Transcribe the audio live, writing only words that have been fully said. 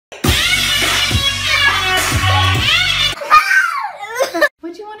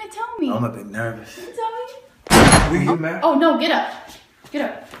I'm a bit nervous. Can you tell me? Will you, man? Oh no, get up. Get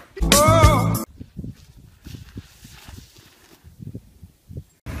up. Oh.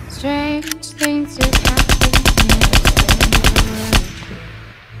 Strange things just happen.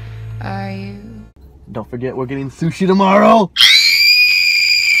 Are you? Don't forget, we're getting sushi tomorrow.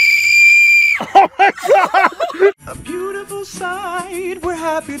 Oh my God! A beautiful sight, we're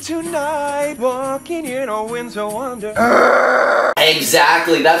happy tonight, walking in a winter wonder.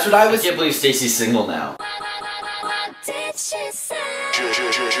 Exactly, that's what I was. I can't believe Stacy's single now. What did she say?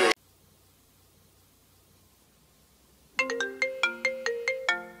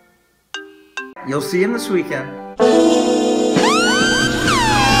 You'll see him this weekend.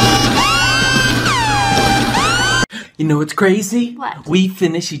 You know what's crazy? What? We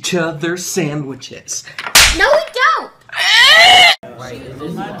finish each other's sandwiches. No, we don't!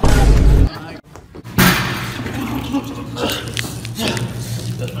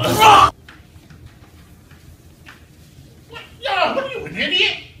 Yo, what are you, an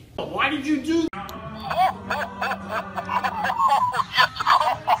idiot? Why did you do that?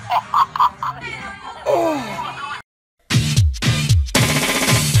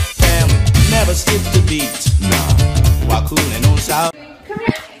 Family, never skip the beat. Nah, while cooling on south. Come here.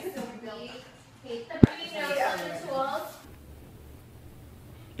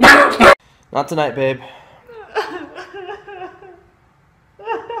 Not tonight, babe.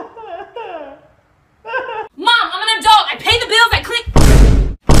 Mom, I'm an adult. I pay the bills. I clean.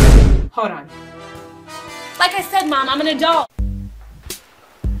 Hold on. Like I said, Mom, I'm an adult.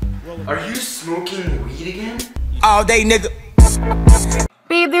 Are you smoking weed again? All day, nigga.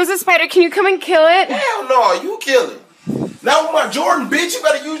 Babe, there's a spider. Can you come and kill it? Hell no, you kill it. Now with my Jordan, bitch, you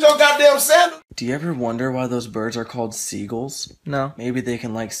better use your goddamn sandal. Do you ever wonder why those birds are called seagulls? No. Maybe they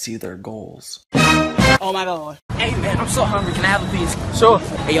can, like, see their goals. Oh my God. Hey man, I'm so hungry. Can I have a piece? Sure.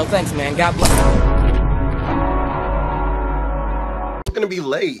 Hey yo, thanks man. God bless. It's gonna be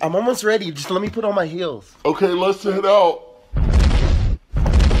late. I'm almost ready. Just let me put on my heels. Okay, let's head out.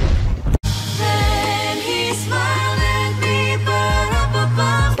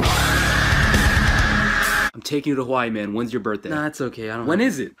 I'm taking you to Hawaii, man. When's your birthday? Nah, it's okay. I don't When know.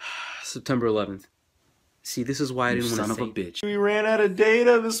 is it? September 11th. See, this is why I didn't want to son say. of a bitch. We ran out of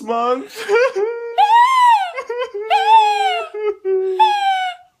data this month.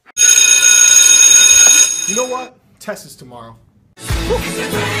 You know what? Test is tomorrow.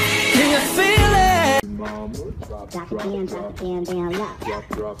 Can you feel it? Drop it down, drop it down, down low.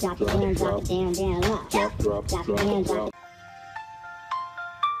 Drop it down, drop it down, down low. Drop it down, drop it.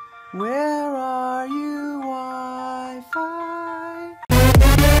 Where are you, Wi-Fi?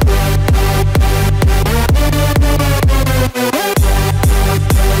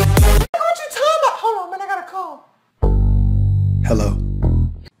 What you talking about? Hold on, man, I got a call. Hello.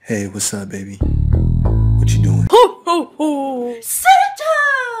 Hey, what's up, baby? What you doing? Ho, ho, ho.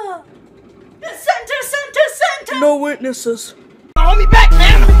 Santa! Santa, Santa, Santa! No witnesses. Hold me back,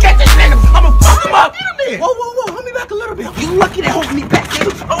 man. I'm gonna get this nigga. I'm gonna fuck him up. Whoa, whoa, whoa. Hold me back a little bit. You lucky they hold me back,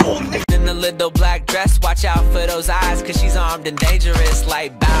 nigga. Oh, nigga. In a little black dress, watch out for those eyes, cause she's armed and dangerous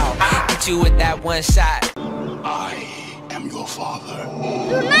like bow. Hit you with that one shot. I am your father.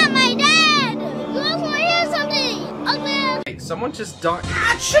 You're not my dad! You also want to hear something! Ugly! Hey, someone just died.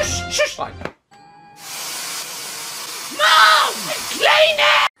 Ah, shush, shush. Fine. No! Clean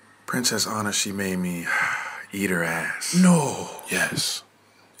it! Princess Anna, she made me eat her ass. No. Yes.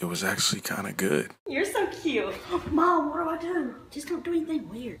 It was actually kind of good. You're so cute. Mom, what do? Just don't do anything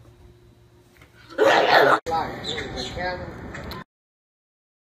weird.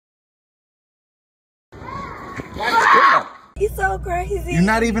 He's so crazy. You're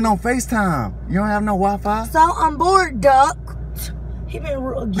not even on FaceTime. You don't have no Wi-Fi? So I'm bored, duck. He been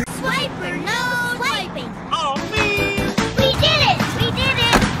real good. Swiper, no swiping! Oh, man! We did it! We did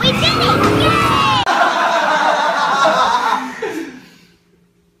it! We did it! Yay!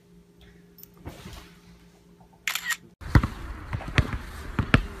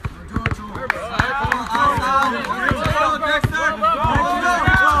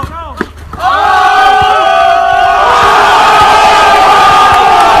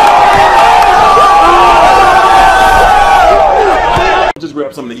 Just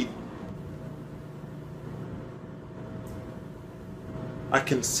grab something to eat. I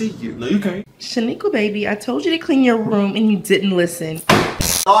can see you. No, you can't. Shaniqua, baby, I told you to clean your room and you didn't listen.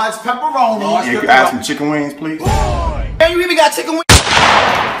 Large pepperoni. Yeah, can I have some chicken wings, please? Hey, you even got chicken wings?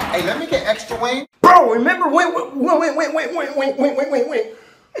 Hey, let me get extra wings. Bro, remember wait.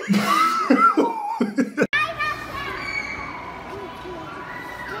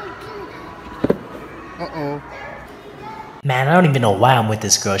 Uh-oh. Man, I don't even know why I'm with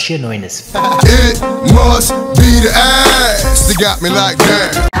this girl. She annoying as fuck. It must be the ass that got me like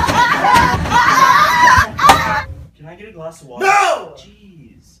that. Can I get a glass of water? No!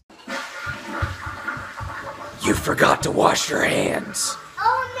 Jeez. You forgot to wash your hands.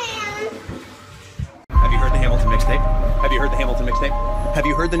 Oh man. Have you heard the Hamilton mixtape? Have you heard the Hamilton mixtape? Have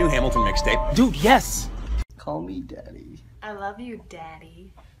you heard the new Hamilton mixtape? Dude, yes. Call me daddy. I love you,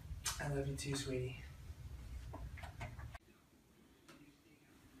 Daddy. I love you too, sweetie.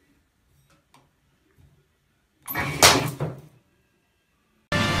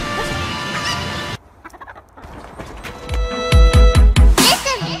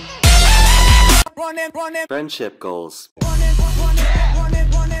 Friendship goals. Damn,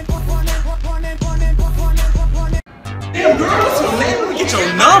 girl, what's your name? Let me get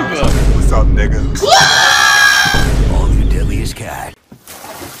your number. What's up, nigga? All you deadliest cat.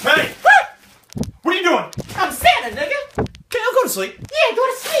 Hey! What are you doing? I'm Santa, nigga. Okay, I'll go to sleep. Yeah, go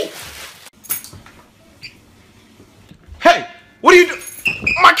to sleep. Hey! What are you doing?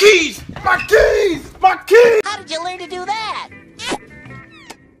 My keys! My keys! My keys! How did you learn to do that?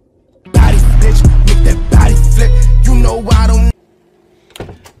 Body bitch, make that body flip. You know I don't.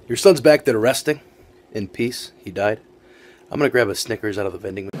 Your son's back there resting in peace. He died. I'm gonna grab a Snickers out of the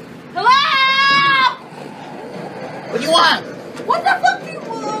vending machine. Hello? What do you want? What the fuck do you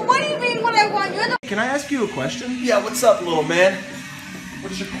want? What do you mean what I want? You're the Can I ask you a question? Yeah, what's up, little man?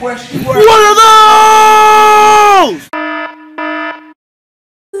 What's your question? What are those?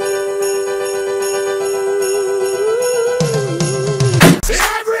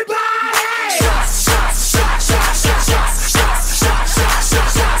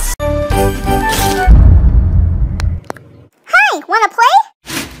 Wanna play?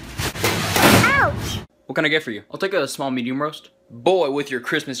 Ouch! What can I get for you? I'll take a small medium roast. Boy, with your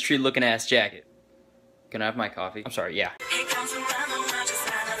Christmas tree looking ass jacket. Can I have my coffee? I'm sorry, yeah.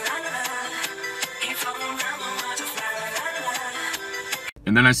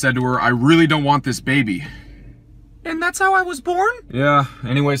 And then I said to her, I really don't want this baby. And that's how I was born? Yeah,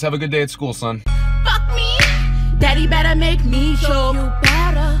 anyways, have a good day at school, son. Fuck me! Daddy better make me show. You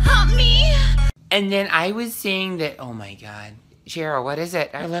better hump me! And then I was saying that, oh my god. Cheryl, what is it?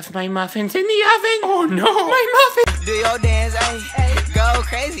 I left my muffins in the oven. Oh no, my muffins. Do your dance, ayy. Go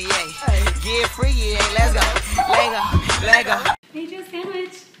crazy, ayy. Get freaky, ayy. Let's go. Lego, Lego. Made you a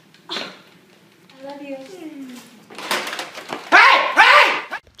sandwich. I love you.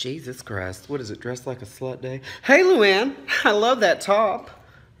 Jesus Christ, what is it, dressed like a slut day? Hey, Luann, I love that top.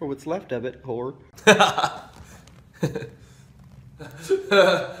 Or what's left of it, whore.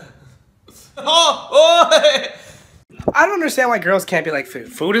 I don't understand why girls can't be like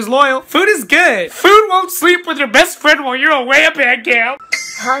food. Food is loyal. Food is good. Food won't sleep with your best friend while you're away at band camp.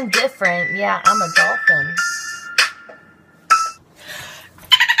 I'm different. Yeah, I'm a dolphin.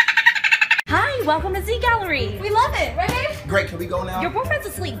 Hi, welcome to Z Gallery. We love it, right, babe? Great, can we go now? Your boyfriend's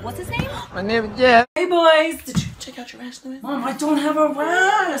asleep. What's his name? My name is Jeff. Hey boys, did you check out your ass, Luann? Mom, I don't have a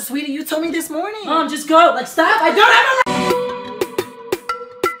rash. Sweetie, you told me this morning. Mom, just go. Like, stop. I don't have a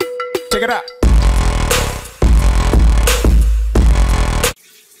Check it out.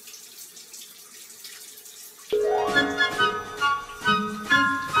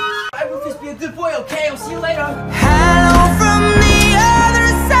 I will just be a good boy, okay? I'll see you later. Hello from the other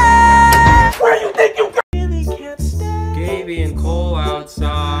side. Where you think you go? really can't stay. Gaby and Cole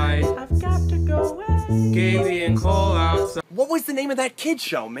outside. I've got to go away. Gaby and Cole outside. What was the name of that kid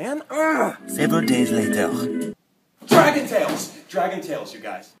show, man? Several days later. Dragon Tales. Dragon Tales, you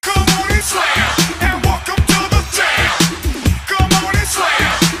guys. Come on and slam, and welcome to the jam. Come on and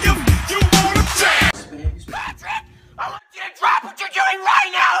slam, if you wanna jam. Patrick, I want you to drop what you're doing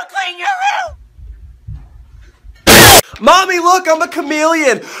right now and clean your room. Mommy, look, I'm a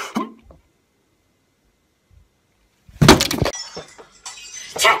chameleon.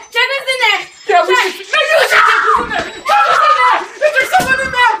 Check who's in there. Yeah, check. No, you check who's in there. Check who's in there. Is there someone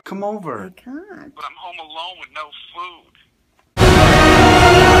in there? Come over. But I'm home alone with no food.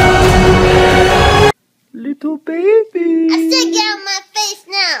 Little baby. I said get out of my face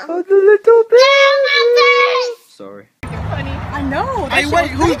now. Oh, the little baby. Get out of my face! Sorry. Funny. I know. Hey,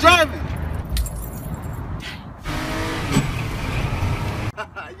 wait, who's driving?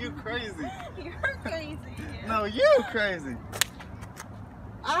 You crazy. You're crazy. No, you crazy.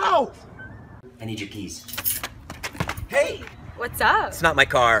 Ow! I need your keys. Hey! What's up? It's not my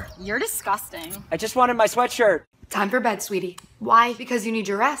car. You're disgusting. I just wanted my sweatshirt. Time for bed, sweetie. Why? Because you need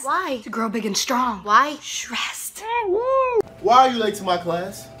your rest. Why? To grow big and strong. Why? Rest. Why are you late to my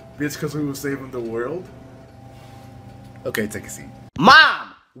class? Bitch, because we were saving the world? Okay, take a seat.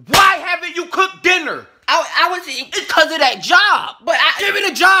 Mom, why haven't you cooked dinner? I was... It's because it that job. But give me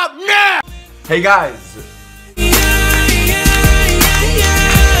the job now. Hey guys.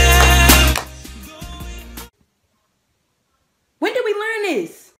 When did we learn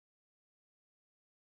this?